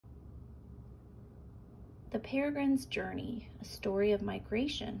The Peregrine's Journey, A Story of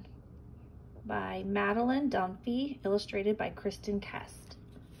Migration by Madeline Dunphy, illustrated by Kristen Kest.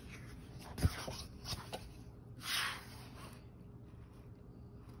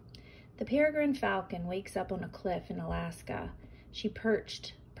 The peregrine falcon wakes up on a cliff in Alaska. She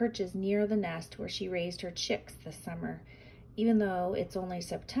perches near the nest where she raised her chicks this summer. Even though it's only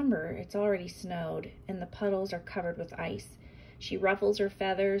September, it's already snowed and the puddles are covered with ice. She ruffles her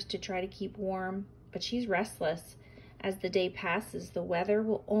feathers to try to keep warm, but she's restless. As the day passes, the weather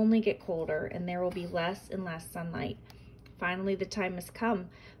will only get colder and there will be less and less sunlight. Finally, the time has come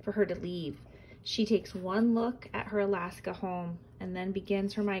for her to leave. She takes one look at her Alaska home and then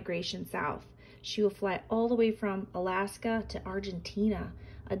begins her migration south. She will fly all the way from Alaska to Argentina,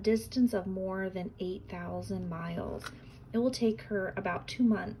 a distance of more than 8,000 miles. It will take her about 2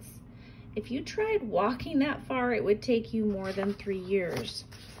 months. If you tried walking that far, it would take you more than 3 years.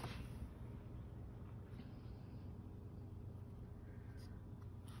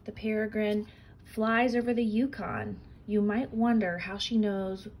 The peregrine flies over the Yukon. You might wonder how she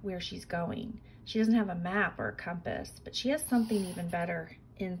knows where she's going. She doesn't have a map or a compass, but she has something even better,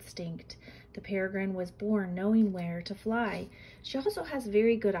 instinct. The peregrine was born knowing where to fly. She also has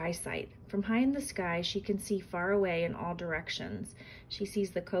very good eyesight. From high in the sky, she can see far away in all directions. She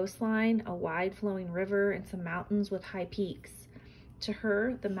sees the coastline, a wide flowing river, and some mountains with high peaks. To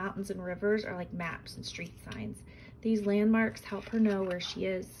her, the mountains and rivers are like maps and street signs. These landmarks help her know where she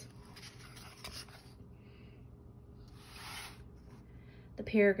is. The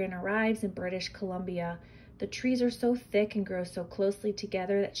peregrine arrives in British Columbia. The trees are so thick and grow so closely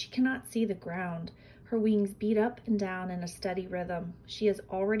together that she cannot see the ground. Her wings beat up and down in a steady rhythm. She has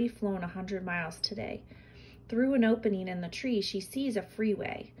already flown 100 miles today. Through an opening in the tree, she sees a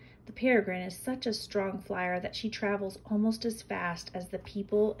freeway. The peregrine is such a strong flyer that she travels almost as fast as the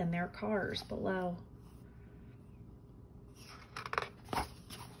people in their cars below.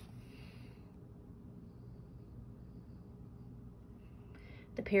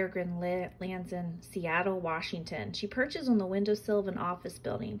 The peregrine lands in Seattle, Washington. She perches on the windowsill of an office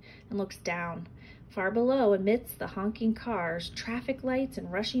building and looks down. Far below, amidst the honking cars, traffic lights,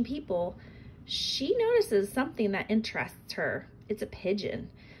 and rushing people, she notices something that interests her. It's a pigeon.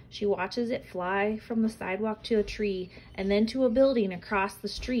 She watches it fly from the sidewalk to a tree and then to a building across the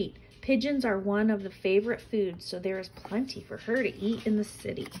street. Pigeons are one of the favorite foods, so there is plenty for her to eat in the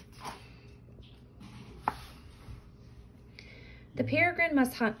city. The peregrine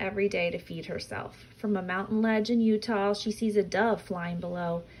must hunt every day to feed herself. From a mountain ledge in Utah, she sees a dove flying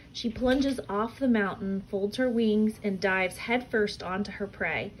below. She plunges off the mountain, folds her wings, and dives headfirst onto her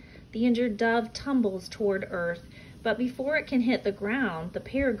prey. The injured dove tumbles toward earth, but before it can hit the ground, the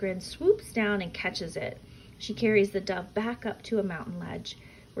peregrine swoops down and catches it. She carries the dove back up to a mountain ledge,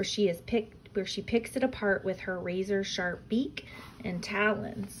 where she picks it apart with her razor-sharp beak and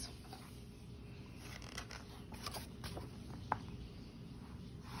talons.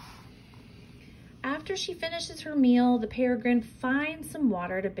 After she finishes her meal, the peregrine finds some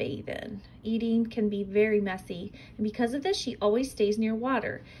water to bathe in. Eating can be very messy, and because of this, she always stays near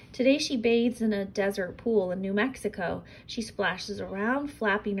water. Today, she bathes in a desert pool in New Mexico. She splashes around,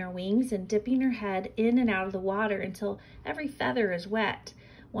 flapping her wings and dipping her head in and out of the water until every feather is wet.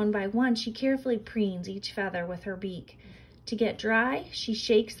 One by one, she carefully preens each feather with her beak. To get dry, she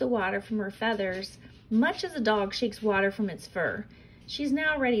shakes the water from her feathers, much as a dog shakes water from its fur. She's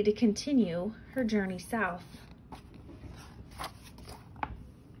now ready to continue her journey south.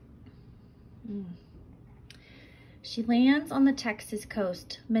 She lands on the Texas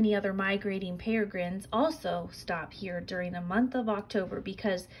coast. Many other migrating peregrines also stop here during the month of October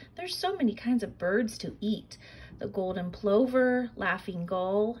because there's so many kinds of birds to eat. The golden plover, laughing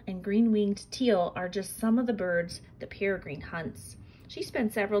gull, and green-winged teal are just some of the birds the peregrine hunts. She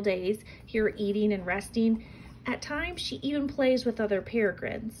spends several days here eating and resting. At times, she even plays with other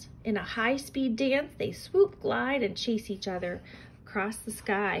peregrines. In a high-speed dance, they swoop, glide, and chase each other across the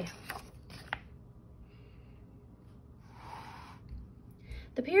sky.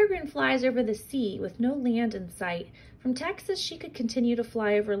 The peregrine flies over the sea with no land in sight. From Texas, she could continue to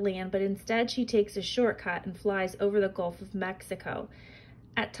fly over land, but instead she takes a shortcut and flies over the Gulf of Mexico.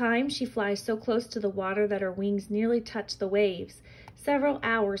 At times, she flies so close to the water that her wings nearly touch the waves. Several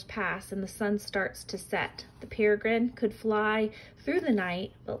hours pass and the sun starts to set. The peregrine could fly through the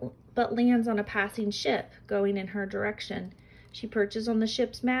night, but lands on a passing ship going in her direction. She perches on the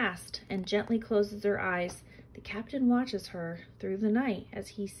ship's mast and gently closes her eyes. The captain watches her through the night as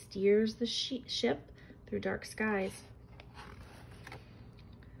he steers the ship through dark skies.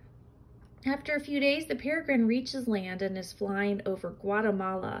 After a few days, the peregrine reaches land and is flying over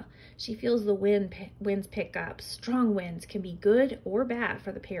Guatemala. She feels the winds pick up. Strong winds can be good or bad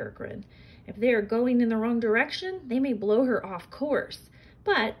for the peregrine. If they are going in the wrong direction, they may blow her off course.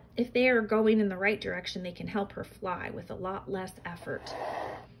 But if they are going in the right direction, they can help her fly with a lot less effort.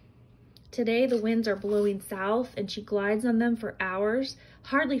 Today, the winds are blowing south, and she glides on them for hours,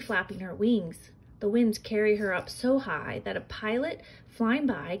 hardly flapping her wings. The winds carry her up so high that a pilot flying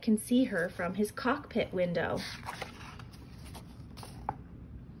by can see her from his cockpit window.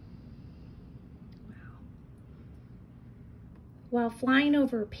 Wow. While flying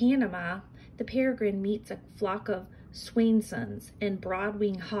over Panama, the peregrine meets a flock of swainsons and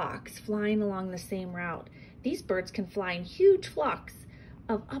broad-winged hawks flying along the same route. These birds can fly in huge flocks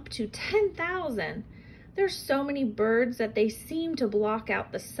of up to 10,000. There's so many birds that they seem to block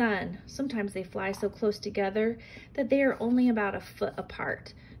out the sun. Sometimes they fly so close together that they are only about a foot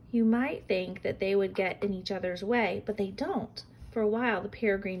apart. You might think that they would get in each other's way, but they don't. For a while, the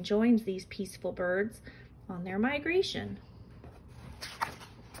peregrine joins these peaceful birds on their migration.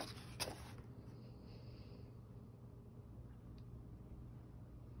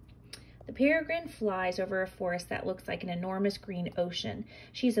 The peregrine flies over a forest that looks like an enormous green ocean.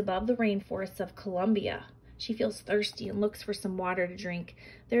 She's above the rainforests of Colombia. She feels thirsty and looks for some water to drink.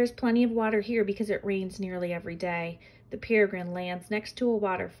 There is plenty of water here because it rains nearly every day. The peregrine lands next to a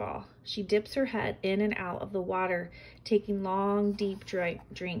waterfall. She dips her head in and out of the water, taking long, deep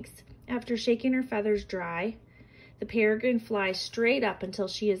drinks. After shaking her feathers dry, the peregrine flies straight up until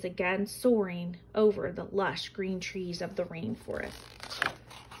she is again soaring over the lush green trees of the rainforest.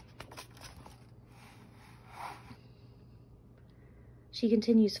 She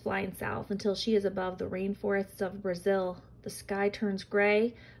continues flying south until she is above the rainforests of Brazil. The sky turns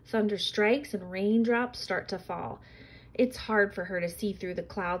gray, thunder strikes, and raindrops start to fall. It's hard for her to see through the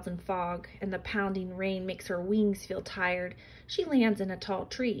clouds and fog, and the pounding rain makes her wings feel tired. She lands in a tall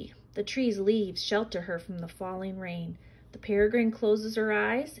tree. The tree's leaves shelter her from the falling rain. The peregrine closes her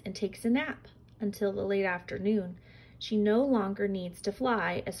eyes and takes a nap until the late afternoon. She no longer needs to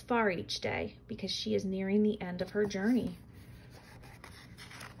fly as far each day because she is nearing the end of her journey.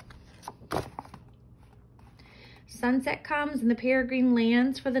 Sunset comes and the peregrine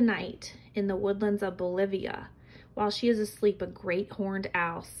lands for the night in the woodlands of Bolivia. While she is asleep, a great horned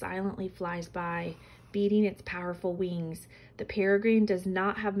owl silently flies by, beating its powerful wings. The peregrine does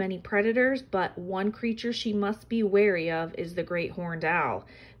not have many predators, but one creature she must be wary of is the great horned owl.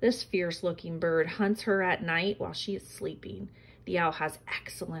 This fierce-looking bird hunts her at night while she is sleeping. The owl has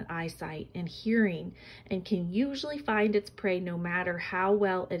excellent eyesight and hearing and can usually find its prey no matter how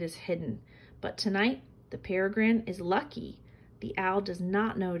well it is hidden. But tonight, the peregrine is lucky. The owl does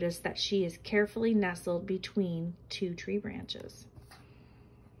not notice that she is carefully nestled between two tree branches.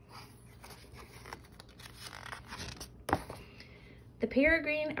 The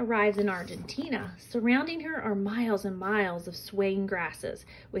peregrine arrives in Argentina. Surrounding her are miles and miles of swaying grasses,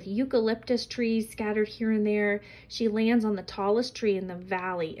 with eucalyptus trees scattered here and there. She lands on the tallest tree in the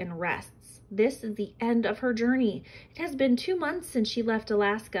valley and rests. This is the end of her journey. It has been 2 months since she left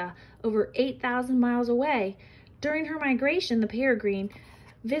Alaska, over 8,000 miles away. During her migration, the peregrine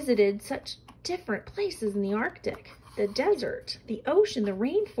visited such different places in the Arctic, the desert, the ocean, the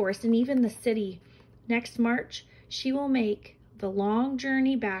rainforest, and even the city. Next March, she will make the long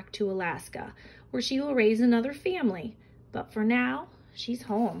journey back to Alaska, where she will raise another family. But for now, she's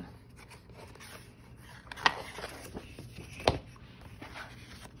home.